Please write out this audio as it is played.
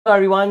Hello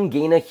everyone,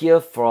 Gainer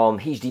here from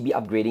HDB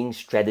Upgrading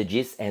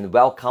Strategies, and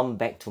welcome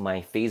back to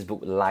my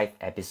Facebook Live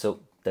episode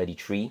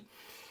 33.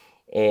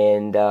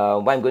 And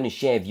what I'm going to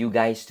share with you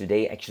guys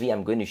today,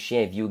 I'm going to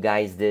share with you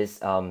guys this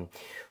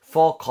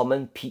 4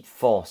 common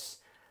pitfalls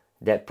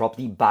that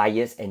property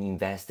buyers and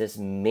investors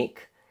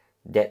make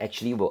that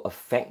actually will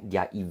affect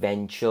their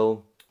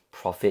eventual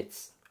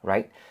profits,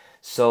 right?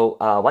 So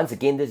once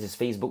again, this is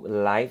Facebook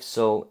Live,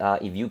 so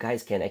if you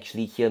guys can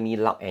actually hear me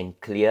loud and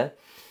clear,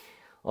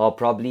 or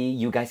probably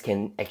you guys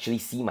can actually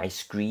see my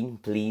screen,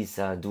 please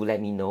do let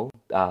me know.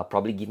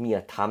 Probably give me a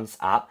thumbs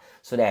up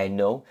so that I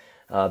know,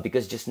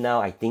 because just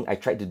now I think I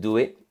tried to do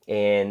it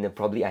and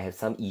probably I have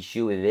some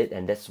issue with it,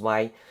 and that's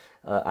why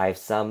I have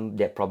some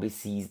that probably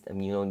sees,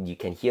 you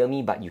can hear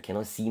me but you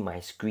cannot see my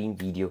screen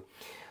video.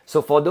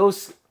 So for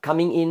those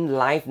coming in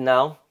live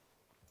now,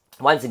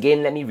 once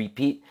again let me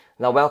repeat.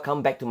 Now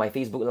welcome back to my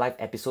Facebook Live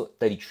episode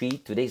 33.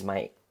 Today is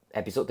my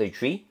episode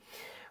 33.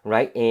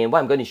 Right, and what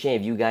I'm going to share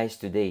with you guys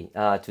today,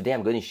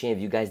 I'm going to share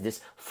with you guys this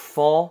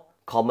 4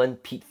 common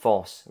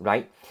pitfalls,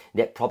 right,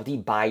 that property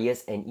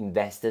buyers and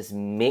investors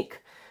make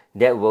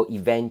that will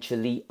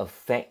eventually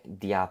affect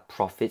their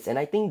profits. And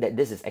I think that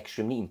this is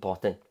extremely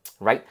important,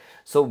 right?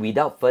 So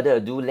without further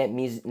ado, let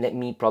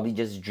me probably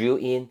just drill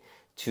in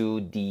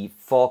to the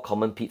 4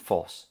 common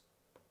pitfalls.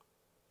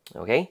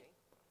 Okay.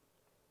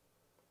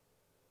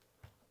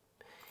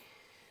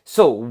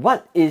 So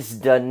what is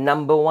the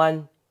number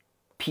 1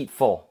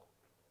 pitfall?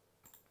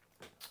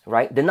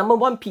 Right, the number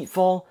 1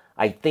 pitfall,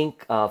 I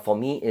think for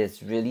me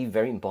is really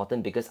very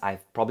important, because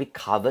I've probably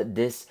covered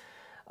this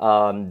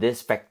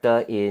this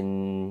factor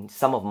in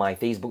some of my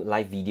Facebook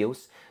Live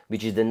videos,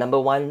 which is the number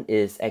 1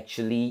 is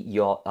actually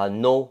your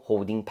no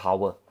holding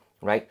power,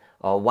 right?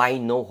 Why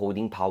no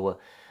holding power?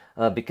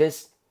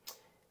 Because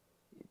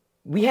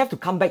we have to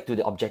come back to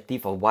the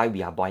objective of why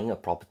we are buying a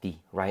property,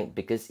 right?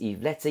 Because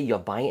if let's say you're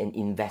buying an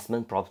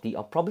investment property,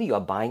 or probably you're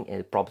buying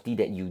a property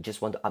that you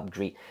just want to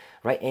upgrade,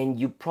 right? And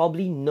you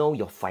probably know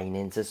your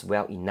finances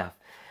well enough.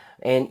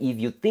 And if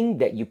you think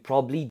that you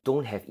probably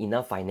don't have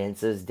enough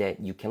finances that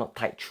you cannot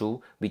tide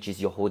through, which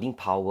is your holding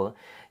power,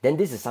 then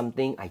this is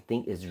something I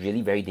think is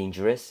really very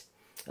dangerous,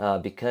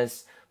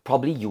 because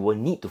probably you will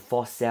need to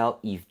force sell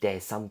if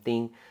there's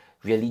something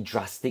really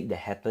drastic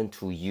that happened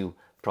to you.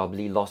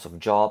 Probably loss of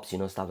jobs,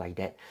 stuff like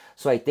that.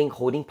 So I think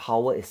holding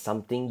power is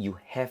something you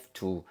have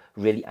to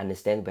really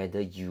understand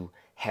whether you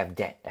have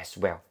that as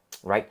well,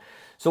 right?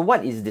 So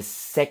what is the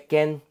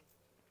second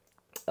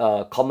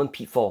common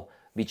pitfall,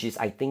 which is,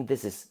 I think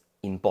this is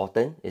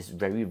important, is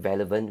very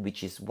relevant,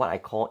 which is what I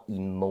call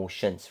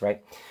emotions,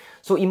 right?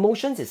 So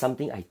emotions is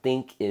something I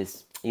think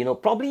is,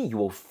 probably you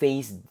will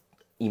face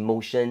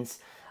emotions,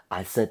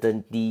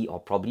 uncertainty, or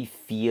probably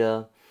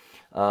fear,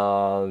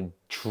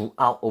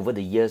 throughout over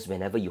the years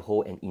whenever you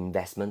hold an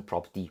investment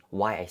property.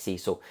 Why I say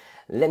so?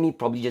 Let me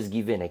probably just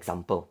give you an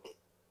example.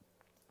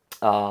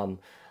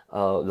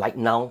 Like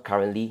now,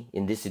 currently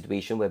in this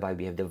situation whereby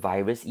we have the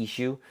virus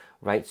issue,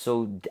 right?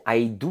 So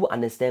I do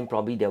understand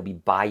probably there'll be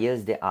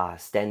buyers that are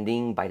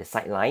standing by the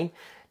sideline.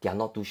 They are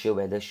not too sure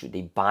whether should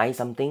they buy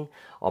something,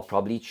 or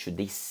probably should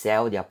they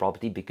sell their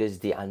property, because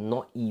they are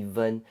not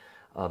even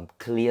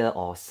clear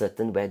or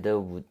certain whether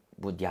would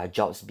their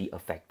jobs be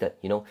affected.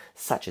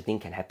 Such a thing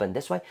can happen.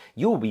 That's why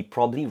you will be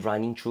probably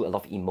running through a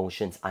lot of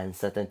emotions,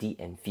 uncertainty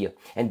and fear.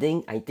 And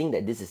then I think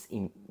that this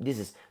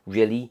is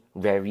really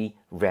very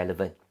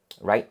relevant,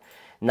 right?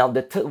 Now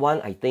the third one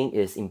I think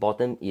is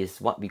important, is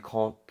what we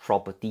call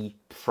property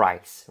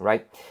price,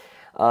 right?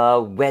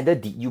 Whether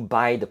did you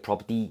buy the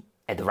property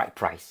at the right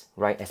price,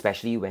 right?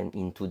 Especially when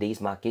in today's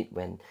market,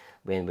 when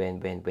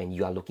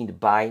you are looking to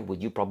buy,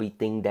 would you probably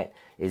think that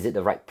is it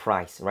the right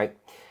price, right?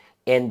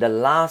 And the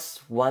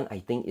last one I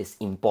think is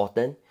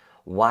important.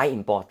 Why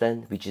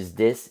important? Which is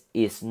this,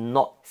 is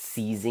not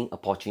seizing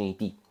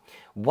opportunity.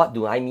 What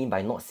do I mean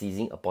by not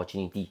seizing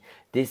opportunity?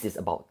 This is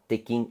about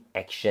taking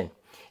action,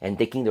 and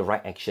taking the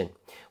right action.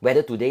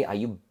 Whether today are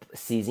you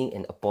seizing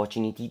an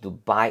opportunity to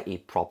buy a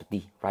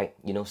property, right?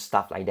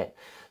 Stuff like that.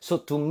 So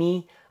to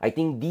me, I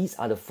think these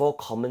are the 4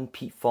 common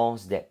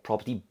pitfalls that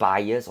property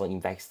buyers or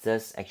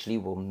investors actually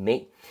will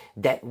make,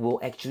 that will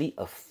actually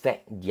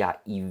affect their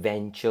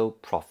eventual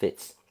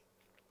profits,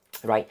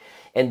 right?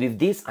 And with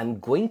this, I'm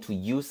going to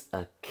use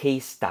a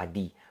case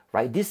study,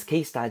 right? This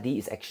case study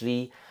is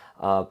actually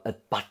a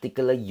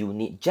particular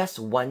unit, just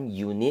one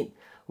unit,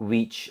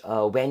 which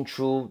went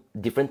through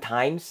different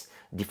times,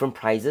 different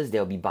prices.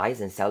 There will be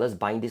buyers and sellers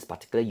buying this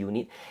particular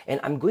unit,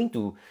 and I'm going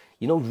to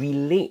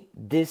relate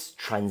this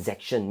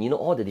transaction,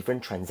 all the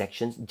different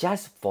transactions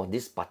just for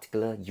this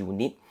particular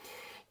unit,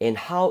 and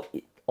how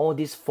all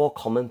these 4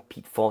 common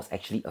pitfalls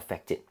actually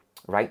affect it,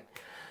 right?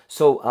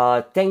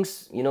 So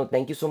thanks,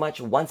 thank you so much.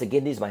 Once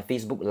again, this is my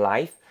Facebook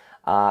Live.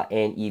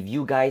 And if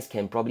you guys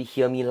can probably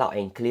hear me loud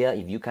and clear,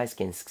 if you guys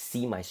can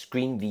see my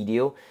screen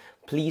video,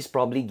 please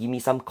probably give me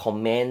some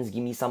comments,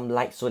 give me some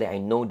likes, so that I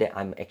know that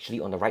I'm actually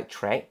on the right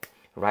track,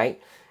 right?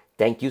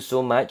 Thank you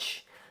so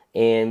much.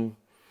 And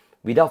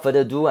without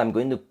further ado, I'm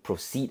going to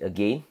proceed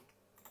again.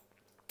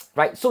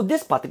 right? So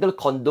this particular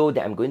condo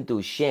that I'm going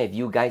to share with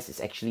you guys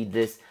is actually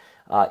this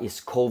is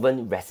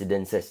Coven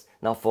Residences.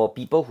 Now, for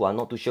people who are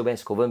not too sure where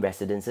is Coven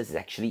Residences, is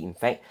actually in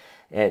fact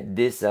at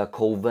this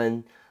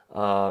Coven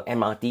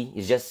MRT.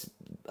 It's just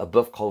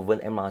above Coven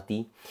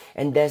MRT,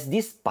 and there's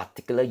this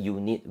particular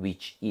unit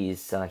which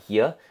is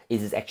here.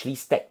 It is actually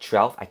stack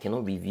 12. I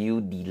cannot review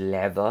the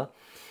level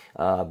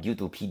due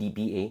to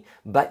PDPA,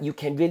 but you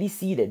can really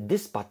see that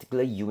this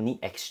particular unit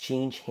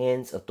exchanged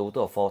hands a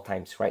total of 4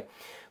 times, right?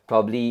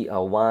 Probably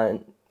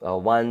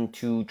one,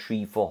 two,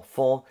 three,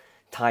 four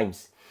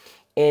times.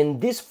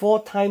 And this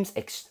 4 times,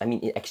 it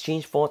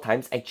exchanged 4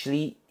 times,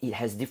 actually it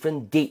has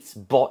different dates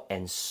bought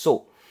and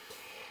sold.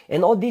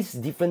 And all these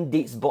different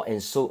dates bought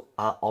and sold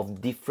are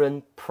of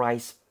different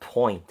price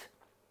point,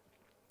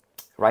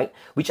 right?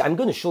 Which I'm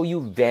going to show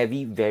you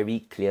very,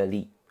 very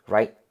clearly,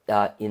 right?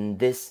 In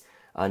this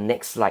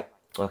next slide,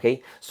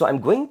 okay? So I'm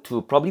going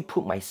to probably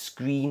put my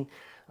screen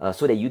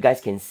so that you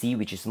guys can see,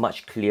 which is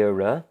much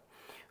clearer,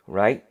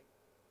 right?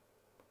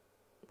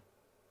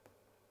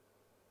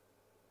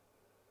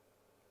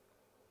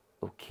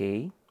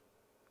 Okay,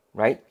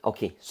 right?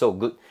 Okay, so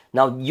good.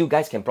 Now you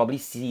guys can probably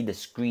see the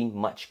screen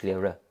much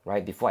clearer,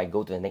 right? Before I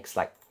go to the next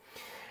slide.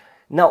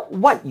 Now,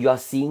 what you are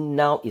seeing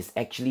now is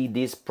actually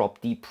this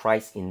property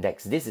price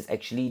index. This is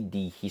actually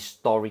the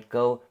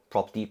historical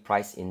property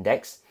price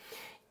index.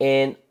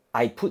 And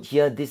I put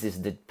here, this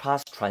is the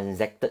past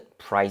transacted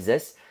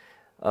prices,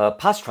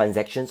 past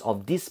transactions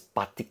of this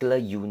particular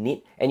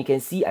unit. And you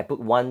can see I put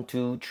 1,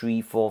 2,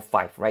 3, 4,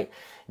 5, right?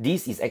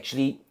 This is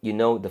actually, you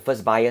know, the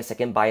first buyer,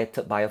 second buyer,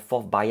 third buyer,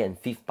 fourth buyer, and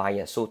fifth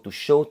buyer. So to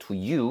show to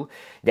you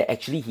that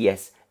actually he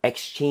has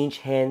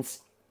exchanged hands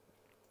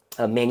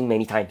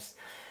many times.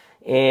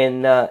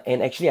 And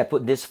actually I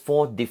put this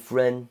 4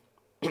 different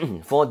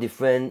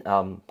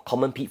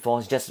common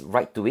pitfalls just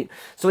right to it,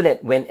 so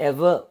that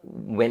whenever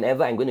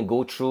I'm going to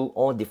go through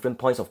all different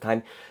points of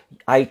time,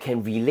 I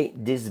can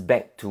relate this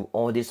back to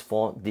all these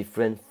 4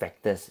 different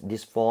factors,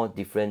 these 4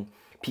 different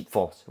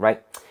pitfalls,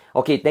 right?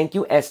 Okay, thank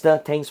you,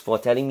 Esther. Thanks for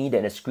telling me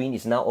that the screen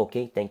is now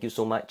okay. Thank you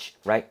so much,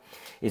 right?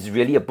 It's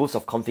really a boost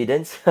of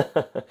confidence.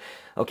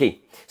 Okay,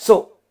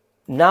 so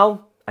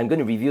now I'm going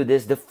to review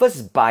this. The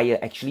first buyer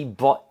actually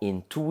bought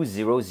in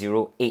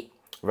 2008,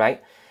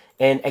 right?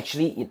 And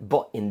actually it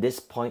bought in this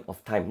point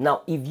of time.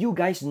 Now, if you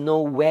guys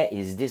know where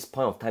is this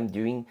point of time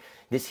during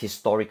this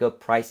historical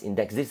price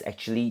index, this is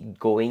actually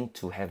going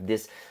to have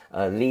this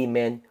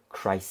Lehman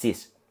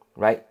crisis,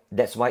 right?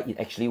 That's why it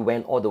actually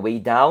went all the way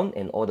down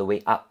and all the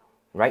way up,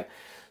 right?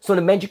 So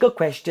the magical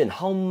question,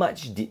 how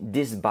much did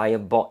this buyer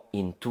bought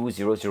in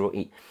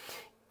 2008?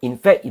 In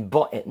fact, it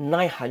bought at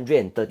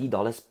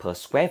 $930 per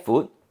square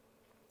foot,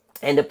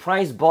 and the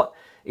price bought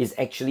is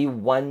actually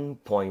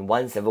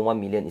 1.171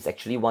 million. It's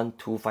actually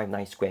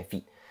 1259 square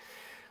feet.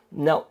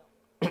 Now,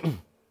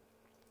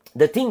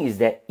 the thing is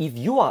that if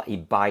you are a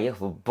buyer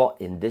who bought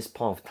in this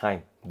point of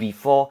time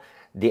before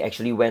they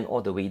actually went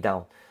all the way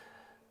down,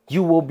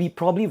 you will be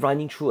probably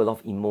running through a lot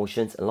of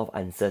emotions, a lot of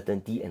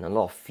uncertainty, and a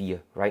lot of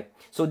fear, right?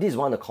 So this is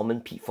one of the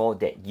common pitfalls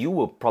that you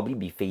will probably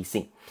be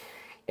facing.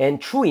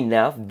 And true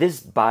enough,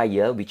 this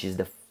buyer, which is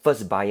the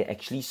first buyer,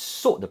 actually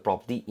sold the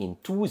property in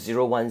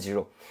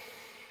 2010.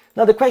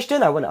 Now the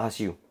question I want to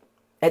ask you,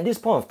 at this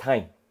point of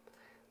time,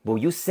 will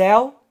you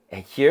sell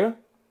at here?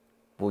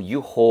 Will you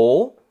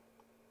hold?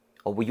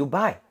 Or will you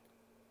buy?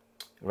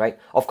 Right?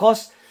 Of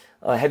course,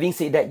 having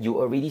said that, you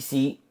already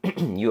see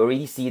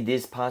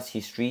this past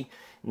history.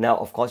 Now,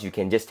 of course, you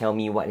can just tell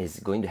me what is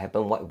going to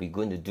happen, what we're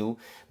going to do.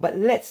 But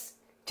let's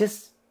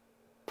just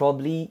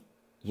probably,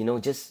 you know,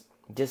 just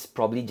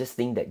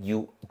think that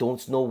you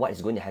don't know what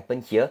is going to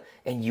happen here,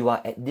 and you are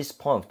at this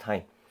point of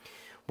time.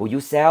 Will you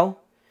sell?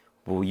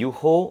 Will you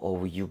hold, or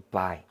will you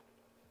buy?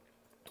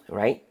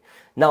 Right?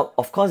 Now,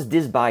 of course,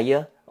 this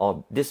buyer,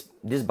 or this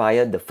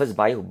buyer, the first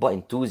buyer who bought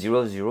in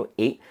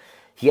 2008,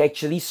 he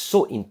actually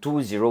sold in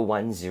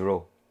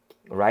 2010,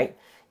 right?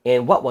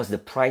 And what was the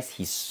price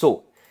he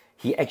sold?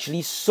 He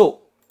actually sold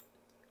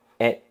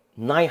at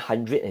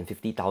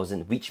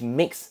 950,000, which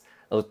makes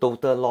a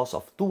total loss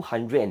of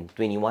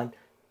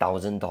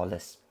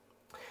 $221,000.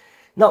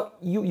 Now,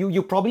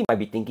 you probably might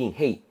be thinking,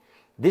 hey,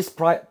 this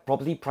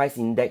property price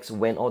index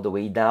went all the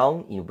way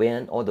down, it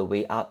went all the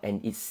way up,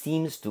 and it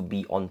seems to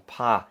be on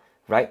par,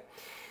 right?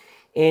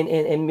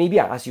 And maybe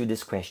I ask you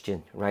this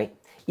question, right?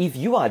 If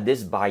you are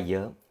this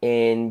buyer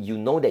and you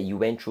know that you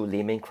went through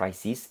Lehman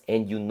crisis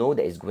and you know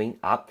that it's going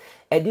up,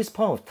 at this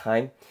point of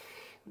time,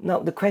 now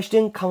the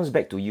question comes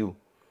back to you.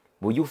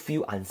 Will you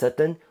feel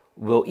uncertain?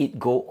 Will it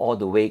go all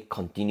the way,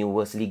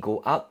 continuously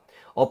go up?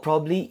 Or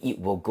probably it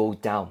will go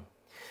down?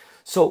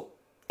 So,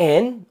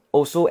 and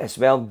also as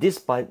well, this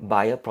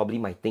buyer probably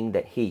might think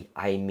that, hey,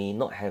 I may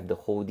not have the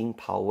holding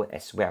power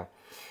as well.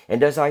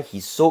 And that's why he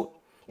sold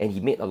and he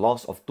made a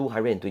loss of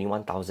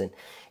 221,000.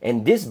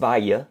 And this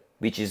buyer,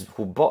 which is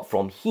who bought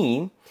from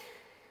him,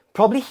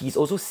 probably he's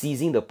also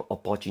seizing the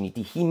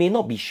opportunity. He may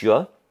not be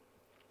sure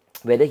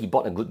whether he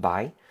bought a good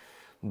buy,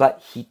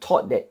 but he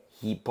thought that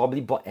he probably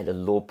bought at a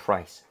low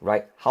price,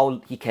 right? How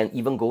he can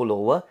even go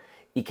lower,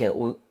 it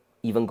can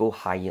even go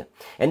higher.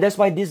 And that's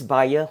why this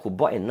buyer who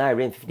bought at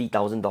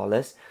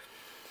 $950,000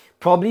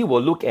 probably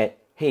will look at,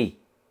 hey,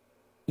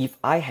 if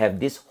I have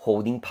this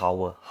holding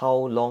power, how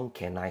long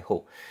can I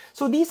hold?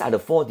 So these are the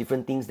 4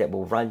 different things that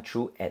will run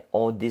through at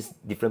all these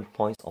different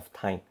points of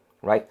time,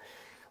 right?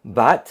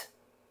 But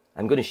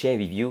I'm going to share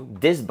with you,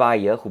 this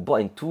buyer who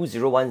bought in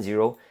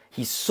 2010,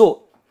 he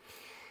sold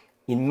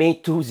in May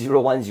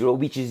 2010,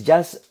 which is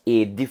just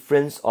a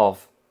difference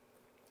of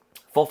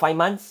 4-5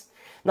 months.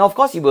 Now, of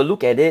course, you will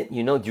look at it,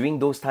 you know, during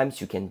those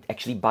times, you can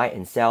actually buy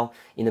and sell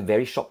in a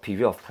very short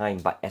period of time.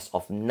 But as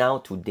of now,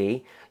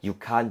 today, you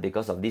can't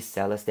because of this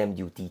seller stamp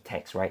duty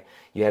tax, right?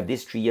 You have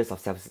this 3 years of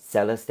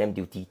seller stamp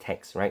duty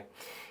tax, right?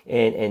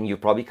 And you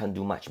probably can't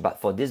do much.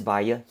 But for this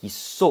buyer, he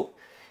sold.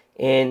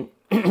 And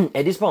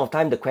at this point of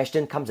time, the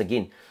question comes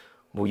again.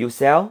 Will you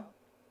sell?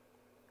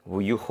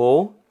 Will you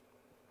hold?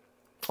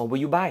 Or will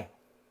you buy?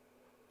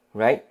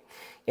 Right?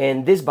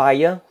 And this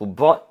buyer who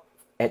bought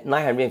at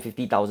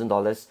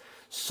 $950,000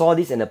 saw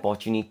this an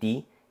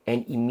opportunity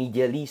and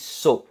immediately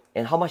sold.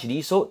 And how much did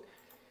he sold?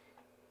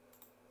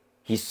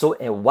 He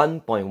sold at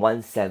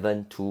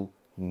 1.172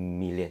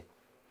 million.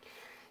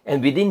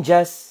 And within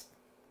just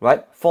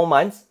 4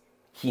 months,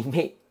 he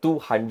made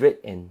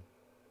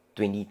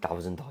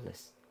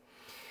 $220,000.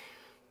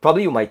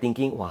 Probably you might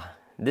thinking, wow,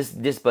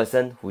 this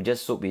person who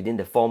just sold within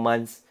the 4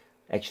 months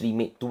actually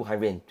made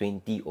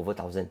 220 over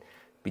thousand,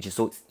 which is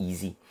so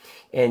easy.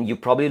 And you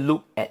probably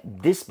look at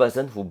this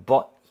person who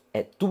bought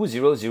at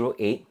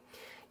 2008,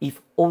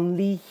 if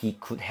only he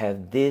could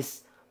have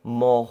this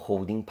more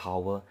holding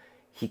power,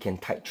 he can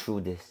tide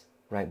through this,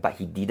 right? But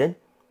he didn't.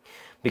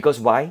 Because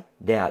why?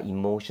 There are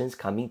emotions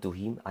coming to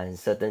him,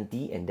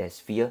 uncertainty, and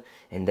there's fear,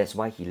 and that's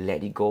why he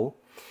let it go.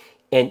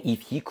 And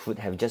if he could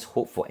have just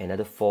hoped for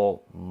another 4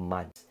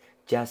 months,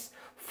 just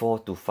 4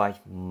 to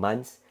 5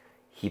 months,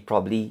 he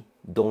probably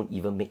don't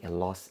even make a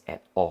loss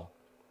at all.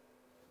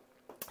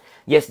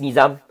 Yes,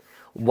 Nizam,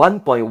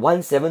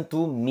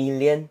 1.172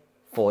 million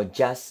for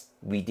just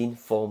within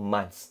 4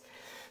 months.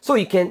 So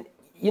you can,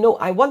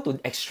 I want to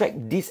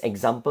extract this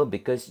example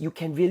because you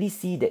can really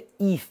see that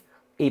if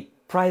a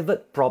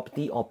private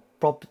property or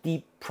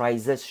property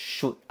prices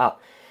shoot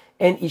up,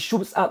 and it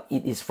shoots up,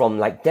 it is from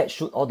like that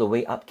shoot all the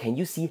way up. Can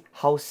you see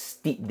how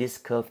steep this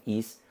curve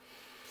is?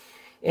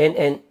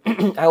 And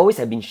I always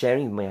have been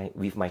sharing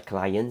with my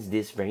clients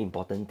this very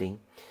important thing.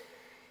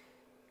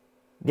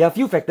 There are a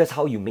few factors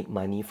how you make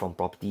money from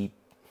property,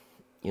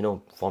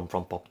 from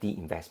property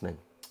investment,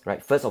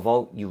 right? First of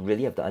all, you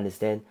really have to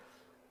understand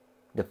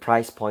the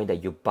price point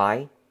that you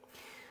buy.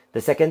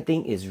 The second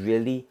thing is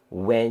really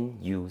when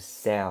you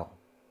sell.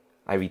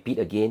 I repeat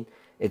again,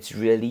 it's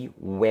really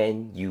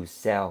when you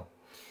sell.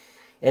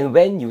 And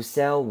when you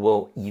sell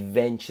will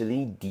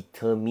eventually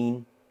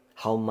determine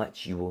how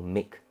much you will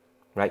make,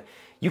 right?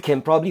 You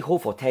can probably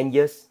hold for 10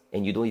 years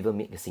and you don't even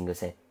make a single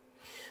cent.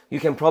 You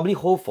can probably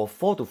hold for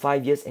 4 to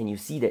 5 years and you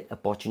see that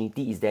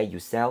opportunity is there, you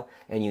sell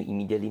and you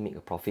immediately make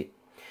a profit,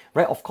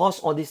 right? Of course,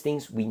 all these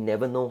things, we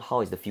never know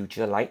how is the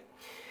future like,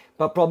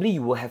 but probably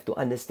you will have to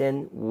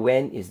understand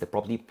when is the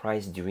property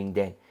price during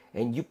then.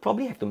 And you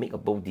probably have to make a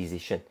bold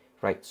decision,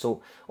 right?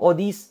 So all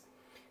these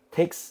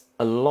takes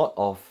a lot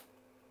of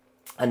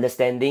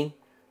understanding,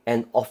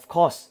 and of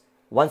course,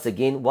 once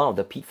again, one of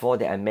the pitfalls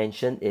that I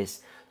mentioned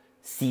is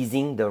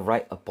seizing the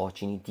right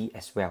opportunity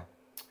as well,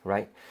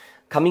 right?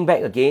 Coming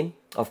back again,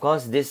 of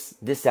course, this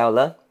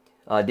seller,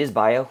 this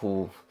buyer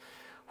who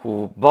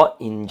bought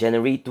in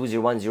January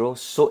 2010,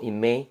 sold in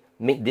May,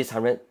 made this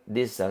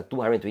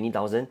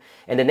 220,000,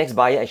 and the next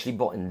buyer actually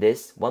bought in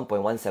this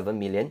 1.17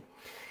 million.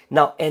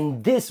 Now,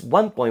 and this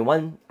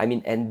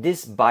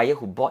this buyer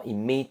who bought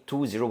in May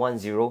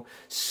 2010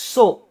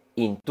 sold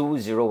in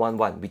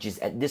 2011, which is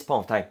at this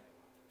point of time,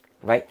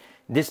 right?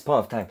 This point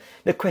of time.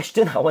 The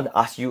question I want to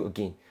ask you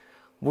again,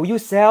 will you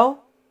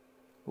sell?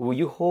 Will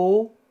you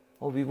hold?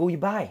 Or will you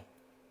buy?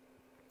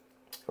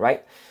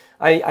 Right?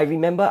 I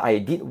remember I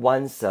did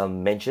once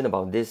mention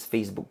about this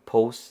Facebook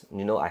post.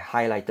 I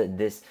highlighted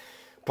this.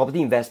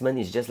 Property investment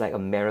is just like a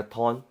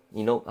marathon.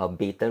 A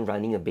baton,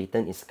 running a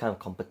baton is kind of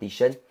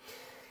competition.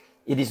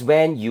 It is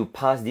when you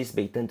pass this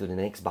baton to the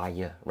next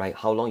buyer, right?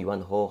 How long you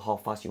want to hold, how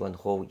fast you want to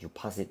hold, you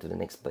pass it to the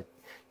next,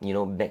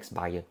 next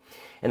buyer.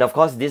 And of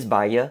course, this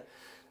buyer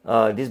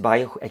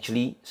who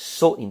actually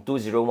sold in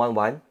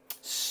 2011,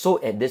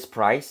 sold at this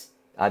price,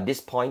 this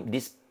point,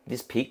 this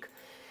peak,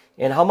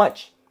 and how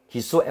much?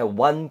 He sold at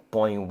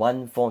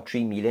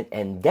 1.143 million,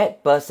 and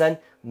that person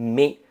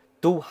made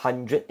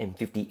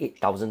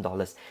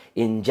 $258,000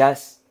 in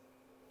just,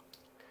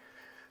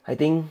 I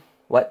think,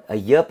 a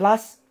year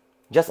plus?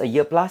 Just a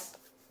year plus,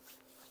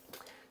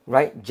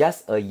 right?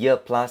 Just a year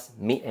plus,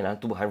 made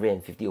another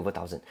 250 over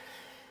thousand.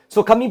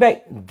 So coming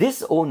back,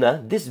 this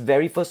owner, this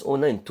very first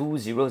owner in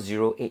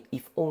 2008,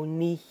 if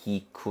only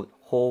he could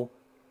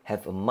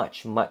have a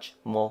much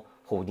more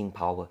holding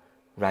power,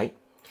 right?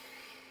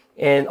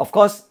 And of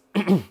course,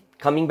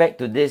 coming back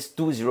to this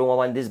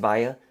 2011, this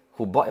buyer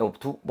who bought at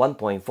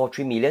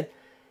 1.43 million,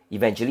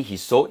 eventually he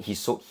sold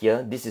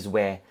here. This is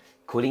where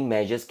cooling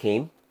measures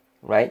came,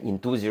 right? In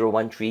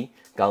 2013,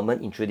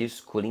 government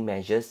introduced cooling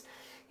measures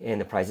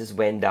and the prices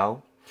went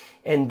down.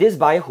 And this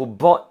buyer who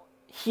bought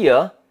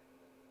here,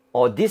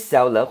 or this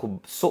seller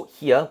who sold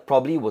here,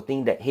 probably will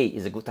think that, hey,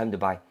 it's a good time to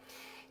buy.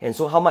 And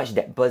so how much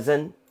that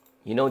person,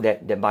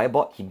 that buyer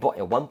bought, he bought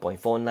at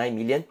 1.49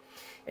 million.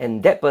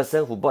 And that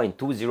person who bought in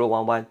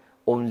 2011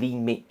 only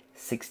made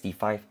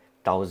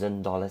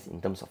 $65,000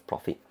 in terms of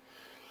profit.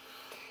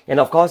 And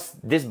of course,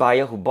 this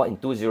buyer who bought in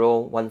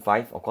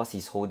 2015, of course,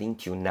 he's holding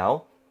till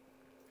now.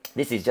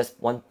 This is just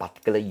one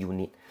particular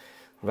unit,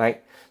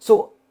 right?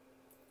 So,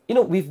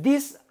 with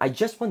this, I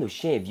just want to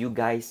share with you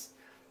guys,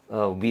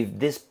 with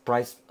this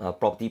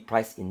property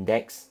price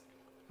index,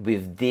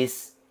 with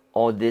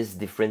all these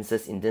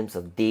differences in terms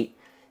of date,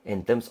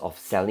 in terms of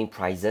selling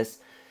prices,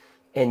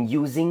 and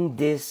using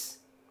these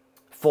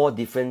 4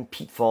 different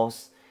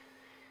pitfalls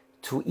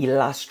to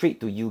illustrate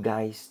to you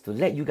guys, to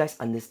let you guys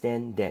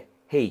understand that,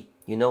 hey,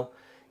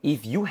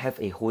 if you have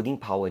a holding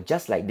power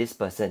just like this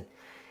person,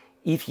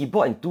 if he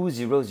bought in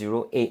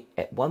 2008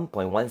 at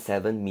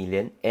 1.17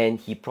 million and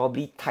he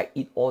probably tied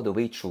it all the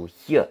way through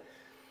here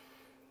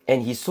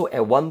and he sold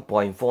at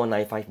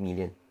 1.495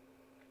 million,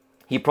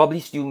 he probably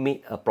still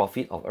made a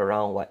profit of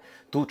around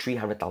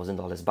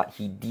 $200,000-300,000, but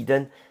he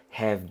didn't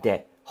have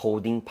that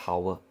holding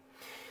power.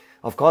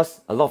 Of course,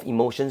 a lot of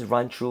emotions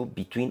run through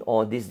between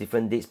all these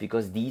different dates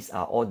because these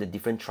are all the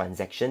different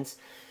transactions.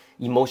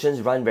 Emotions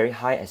run very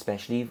high,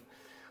 especially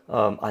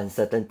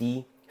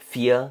uncertainty,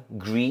 fear,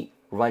 greed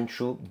run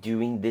through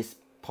during this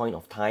point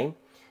of time,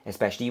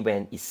 especially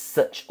when it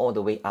surged all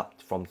the way up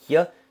from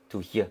here to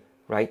here,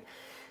 right?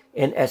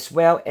 And as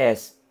well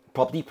as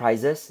property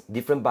prices,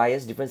 different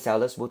buyers, different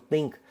sellers will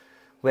think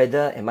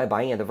whether am I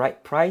buying at the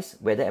right price,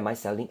 whether am I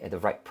selling at the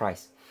right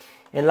price.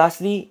 And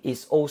lastly,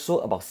 it's also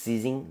about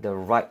seizing the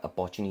right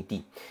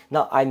opportunity.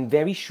 Now, I'm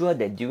very sure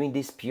that during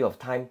this period of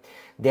time,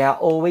 there are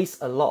always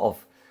a lot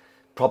of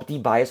property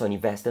buyers or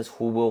investors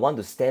who will want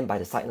to stand by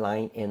the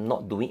sideline and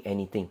not doing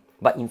anything.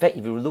 But in fact,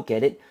 if you look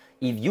at it,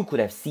 if you could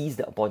have seized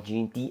the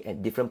opportunity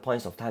at different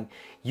points of time,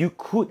 you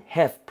could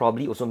have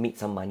probably also made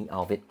some money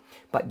out of it,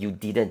 but you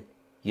didn't.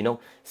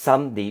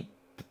 Some they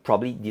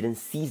probably didn't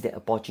seize that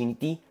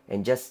opportunity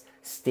and just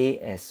stay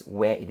as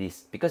where it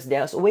is, because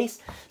there's always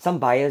some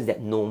buyers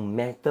that no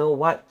matter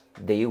what,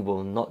 they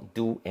will not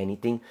do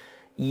anything.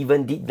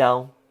 Even deep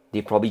down,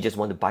 they probably just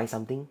want to buy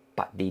something,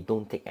 but they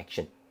don't take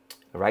action,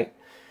 right?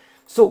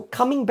 So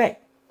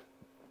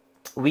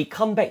we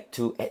come back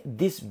to at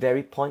this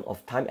very point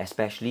of time,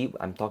 especially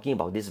I'm talking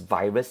about this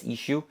virus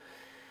issue.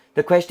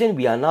 The question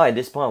we are now at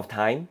this point of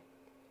time,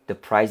 the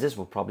prices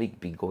will probably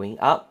be going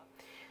up.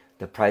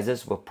 The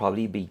prices will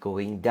probably be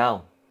going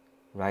down,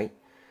 right?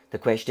 The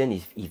question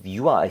is, if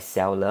you are a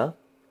seller,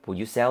 will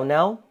you sell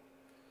now?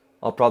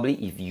 Or probably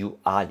if you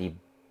are the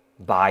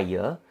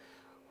buyer,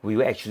 will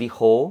you actually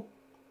hold?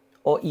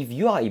 Or if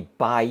you are a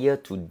buyer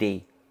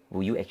today,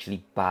 will you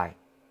actually buy?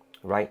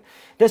 Right?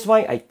 That's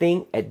why I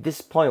think at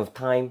this point of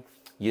time,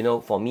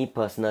 for me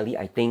personally,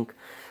 I think,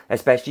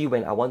 especially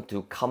when I want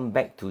to come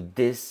back to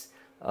these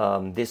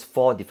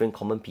 4 different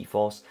common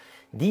pitfalls,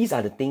 these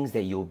are the things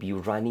that you'll be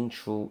running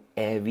through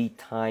every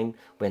time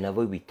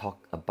whenever we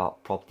talk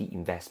about property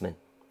investment,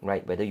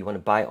 right? Whether you want to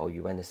buy or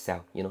you want to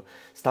sell,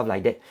 stuff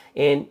like that.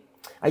 And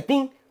I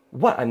think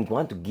what I'm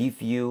going to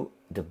give you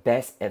the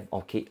best and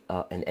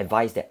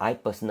advice that I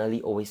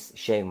personally always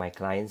share with my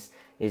clients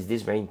is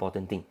this very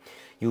important thing.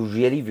 You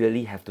really,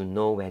 really have to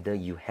know whether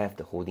you have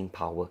the holding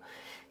power.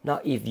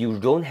 Now, if you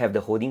don't have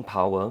the holding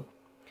power,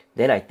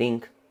 then I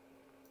think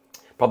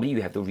probably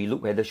you have to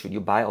relook whether should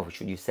you buy or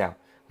should you sell,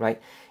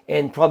 right?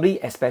 And probably,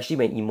 especially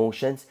when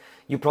emotions,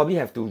 you probably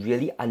have to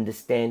really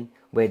understand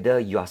whether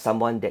you are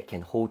someone that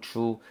can hold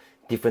through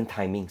different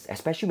timings,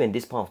 especially when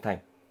this point of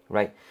time,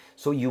 right?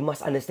 So you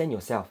must understand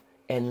yourself.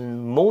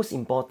 And most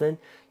important,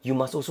 you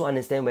must also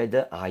understand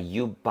whether are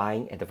you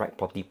buying at the right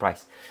property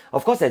price.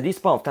 Of course, at this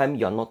point of time,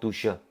 you're not too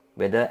sure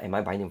whether am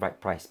I buying the right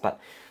price. But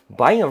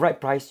buying the right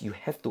price, you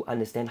have to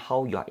understand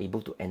how you are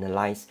able to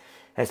analyze,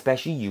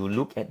 especially you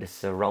look at the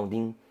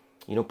surrounding,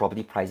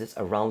 property prices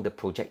around the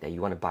project that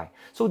you want to buy.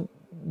 So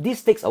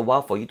this takes a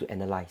while for you to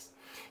analyze.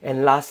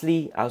 And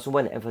lastly, I also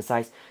want to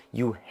emphasize,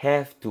 you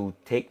have to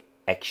take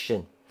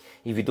action.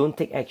 If you don't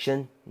take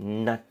action,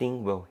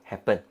 nothing will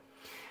happen.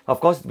 Of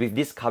course, with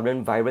this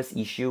current virus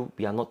issue,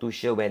 we are not too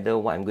sure whether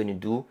what I'm going to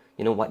do,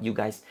 what you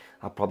guys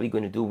are probably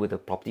going to do, will the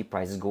property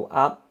prices go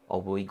up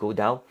or will it go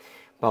down?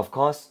 But of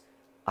course,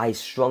 I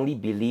strongly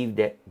believe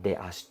that there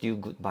are still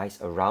good buys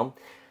around.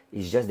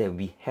 It's just that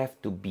we have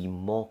to be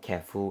more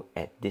careful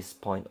at this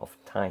point of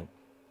time,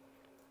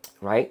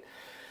 right?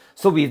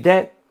 So with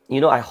that,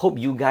 I hope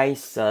you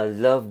guys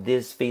love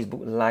this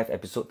Facebook Live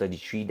episode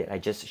 33 that I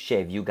just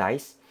shared with you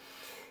guys.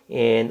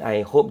 And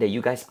I hope that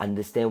you guys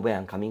understand where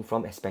I'm coming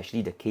from,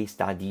 especially the case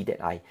study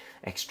that I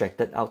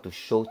extracted out to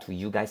show to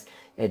you guys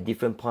at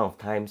different point of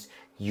times.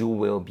 You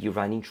will be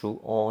running through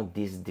all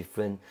these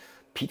different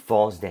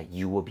pitfalls that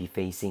you will be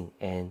facing.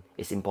 And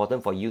it's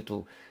important for you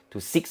to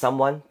seek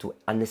someone to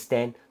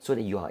understand so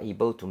that you are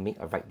able to make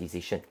a right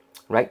decision,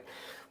 right?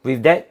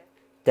 With that,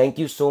 Thank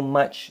you so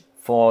much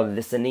for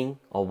listening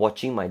or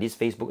watching this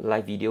Facebook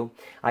live video.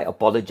 I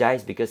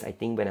apologize because I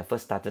think when I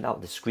first started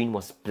out, the screen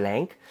was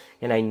blank,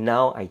 and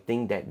I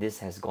think that this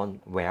has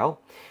gone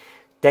well.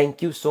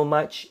 Thank you so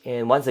much.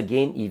 And once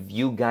again, if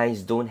you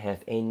guys don't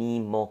have any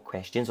more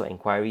questions or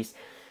inquiries,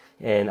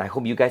 and I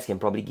hope you guys can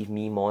probably give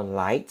me more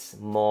likes,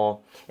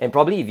 and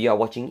probably if you are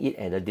watching it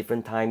at a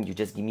different time, you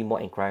just give me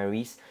more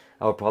inquiries.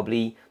 I'll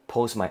probably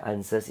post my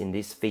answers in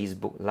this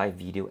Facebook live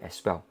video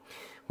as well.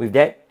 With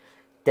that,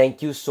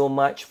 thank you so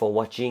much for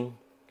watching.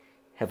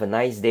 Have a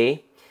nice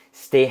day.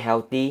 Stay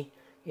healthy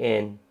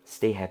and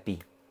stay happy.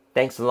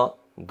 Thanks a lot.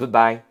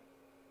 Goodbye.